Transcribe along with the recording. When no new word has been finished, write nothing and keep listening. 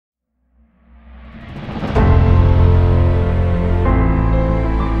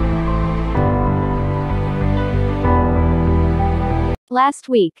Last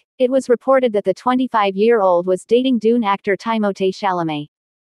week, it was reported that the 25-year-old was dating Dune actor Timothée Chalamet.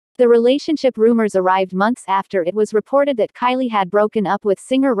 The relationship rumors arrived months after it was reported that Kylie had broken up with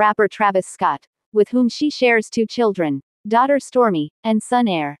singer-rapper Travis Scott, with whom she shares 2 children, daughter Stormi, and son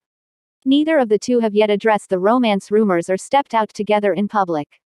Aire. Neither of the two have yet addressed the romance rumors or stepped out together in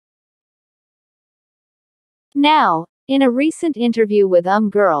public. Now, in a recent interview with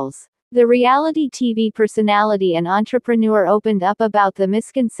Girls, the reality TV personality and entrepreneur opened up about the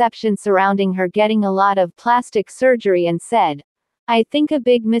misconception surrounding her getting a lot of plastic surgery and said, "I think a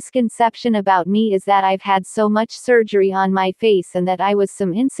big misconception about me is that I've had so much surgery on my face and that I was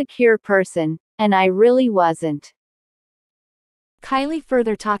some insecure person, and I really wasn't." Kylie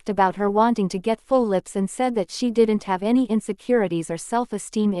further talked about her wanting to get full lips and said that she didn't have any insecurities or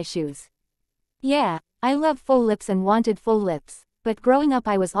self-esteem issues. "Yeah, I love full lips and wanted full lips, but growing up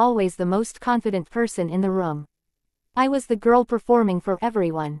I was always the most confident person in the room. I was the girl performing for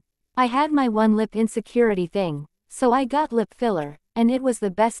everyone. I had my one lip insecurity thing, so I got lip filler, and it was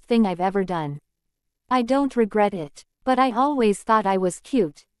the best thing I've ever done. I don't regret it, but I always thought I was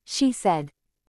cute," she said.